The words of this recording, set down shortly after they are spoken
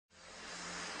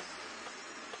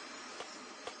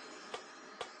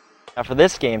For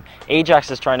this game,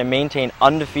 Ajax is trying to maintain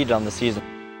undefeated on the season.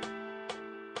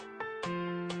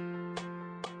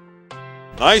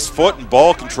 Nice foot and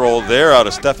ball control there out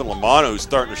of Stefan Lamanna, who's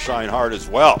starting to shine hard as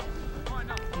well.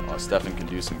 Stefan can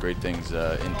do some great things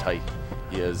in tight.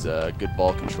 He has good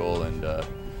ball control, and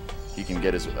he can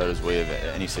get out his way of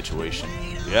any situation.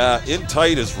 Yeah, in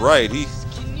tight is right.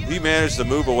 He managed to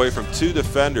move away from two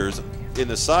defenders in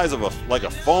the size of like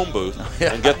a phone booth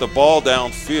and get the ball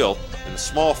downfield. And a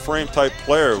small frame type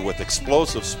player with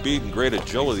explosive speed and great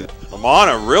agility.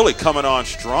 Lamanna really coming on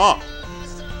strong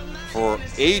for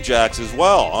Ajax as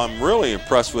well. I'm really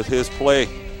impressed with his play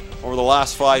over the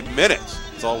last 5 minutes.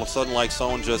 It's all of a sudden like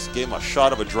someone just gave him a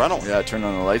shot of adrenaline. Yeah, turned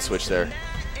on the light switch there.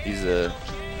 He's a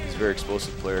very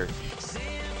explosive player.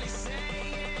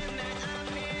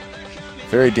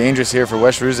 Very dangerous here for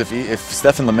West Rouge. If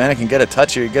Stefan Lamanna can get a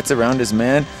touch here, he gets around his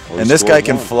man, and this guy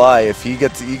can fly. If he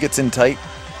gets in tight.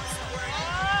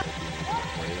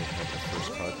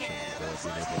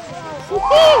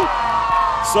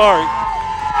 Sorry,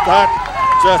 that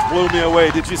just blew me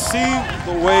away. Did you see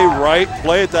the way Wright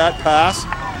played that pass?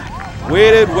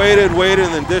 Waited,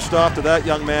 and then dished off to that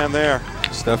young man there.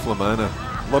 Stefan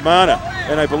Lamanna,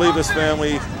 and I believe his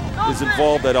family is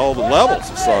involved at all the levels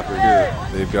of soccer here.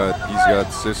 He's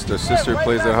got sister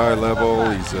plays at a high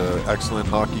level. He's an excellent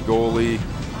hockey goalie,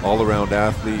 all-around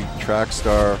athlete, track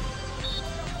star.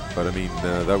 But I mean,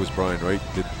 that was Brian Wright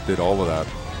did all of that.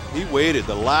 He waited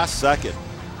the last second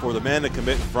for the man to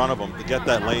commit in front of him to get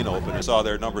that lane open. I saw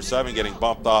there number 7 getting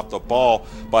bumped off the ball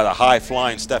by the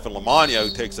high-flying Stefan Lamanna,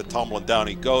 who takes it tumbling down.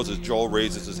 He goes as Joel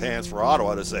raises his hands for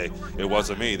Ottawa to say, it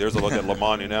wasn't me. There's a look at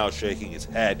Lamanna now shaking his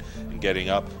head and getting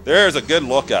up. There's a good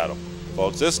look at him,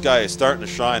 folks. This guy is starting to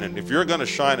shine, and if you're going to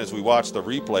shine as we watch the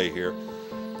replay here.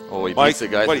 Oh, he beats the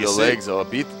guy through the legs. Oh,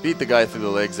 beat the guy through the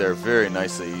legs there very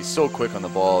nicely. He's so quick on the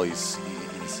ball. He's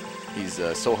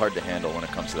so hard to handle when it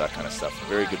comes to that kind of stuff.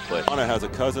 Very good play. Lamanna has a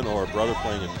cousin or a brother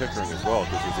playing in Pickering as well,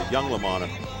 because he's a young Lamanna.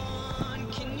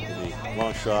 The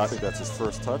long shot, I think that's his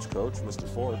first touch, Coach, Mr.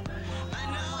 Ford.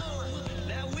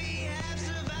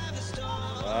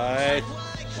 Right,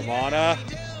 Lamanna.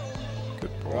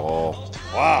 Good ball.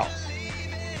 Wow.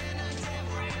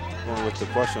 Well, with the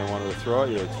question I wanted to throw at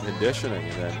you, it's conditioning,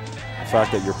 and then the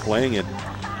fact that you're playing in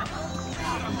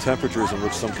temperatures in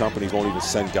which some companies won't even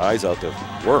send guys out to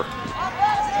work.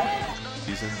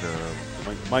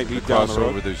 Might meet down the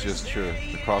road. There's just the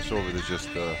crossover. There's just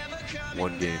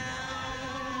one game.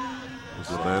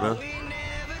 Lamanna.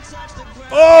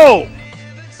 Oh!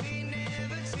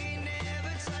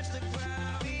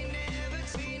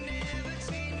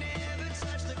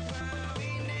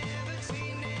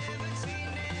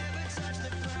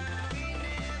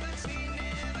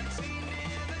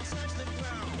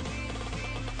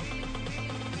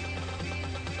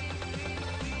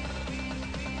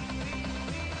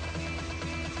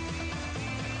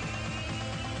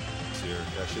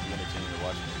 That should be entertaining to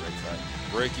watch from the right side.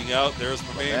 Breaking out, there's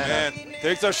my main man.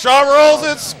 Takes a shot, rolls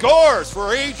it, scores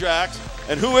for Ajax.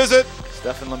 And who is it?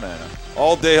 Stefan Lamanna.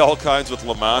 All day, all kinds with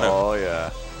Lamanna. Oh, yeah.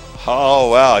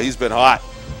 Oh, wow, he's been hot.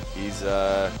 He's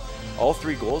all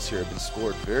 3 goals here have been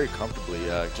scored very comfortably,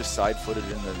 just side-footed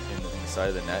in the side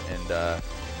of the net,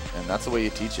 and that's the way you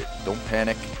teach it. Don't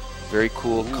panic. Very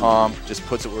cool, calm, just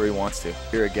puts it where he wants to.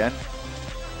 Here again.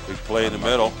 Big play in the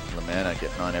middle. Lamanna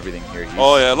getting on everything here.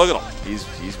 Oh yeah, look at him.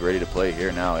 He's ready to play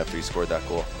here now after he scored that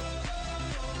goal.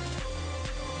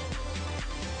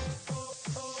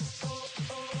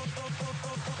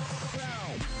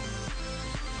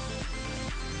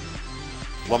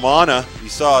 Lamanna, you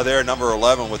saw there, number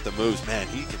 11 with the moves. Man,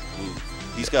 he can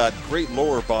move. He's got great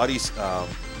lower body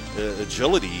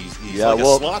agility. He's like a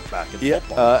slot back in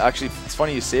football. Actually, it's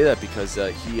funny you say that because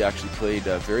he actually played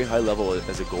very high level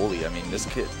as a goalie. I mean, this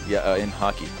kid, in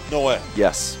hockey. No way.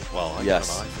 Yes. Well,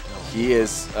 yes. He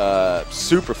is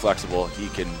super flexible. He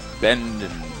can bend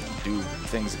and do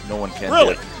things that no one can.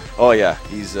 Really? do. Oh yeah,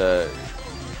 he's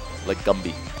like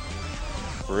Gumby.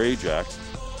 For Ajax,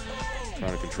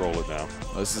 trying to control it now.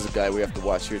 Well, this is a guy we have to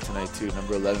watch here tonight too.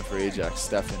 Number 11 for Ajax,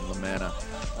 Stefan Lamanna.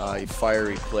 A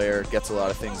fiery player, gets a lot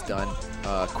of things done,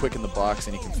 quick in the box,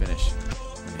 and he can finish.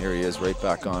 And here he is, right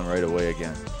back on right away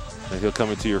again. And he'll come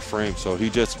into your frame. So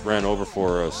he just ran over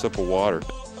for a sip of water.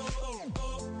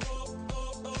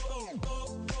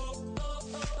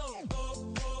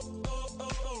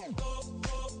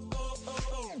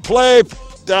 Play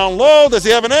down low. Does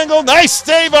he have an angle? Nice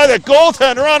stay by the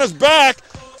goaltender on his back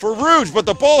for Rouge, but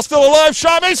the ball's still alive.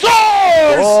 Shot, he scores!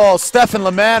 Oh, Stefan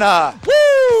Lamanna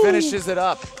finishes it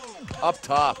up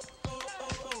top.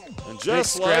 And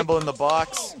just big scramble in the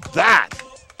box. That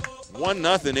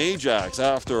 1-0 Ajax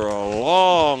after a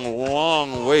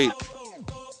long wait.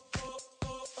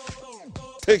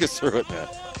 Take us through it, man.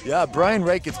 Yeah, Brian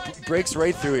Wright breaks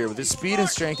right through here with his speed and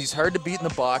strength. He's hard to beat in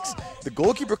the box. The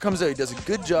goalkeeper comes out. He does a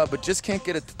good job, but just can't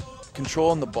get control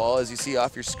on the ball, as you see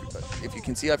off your if you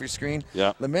can see off your screen.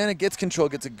 Yeah. Lamanna gets control,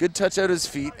 gets a good touch out of his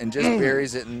feet, and just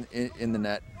buries it in the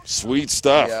net. Sweet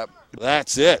stuff. Yep.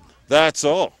 That's it. That's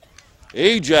all.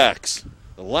 Ajax,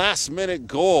 the last-minute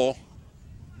goal,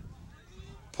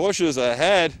 pushes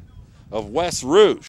ahead of West Rouge.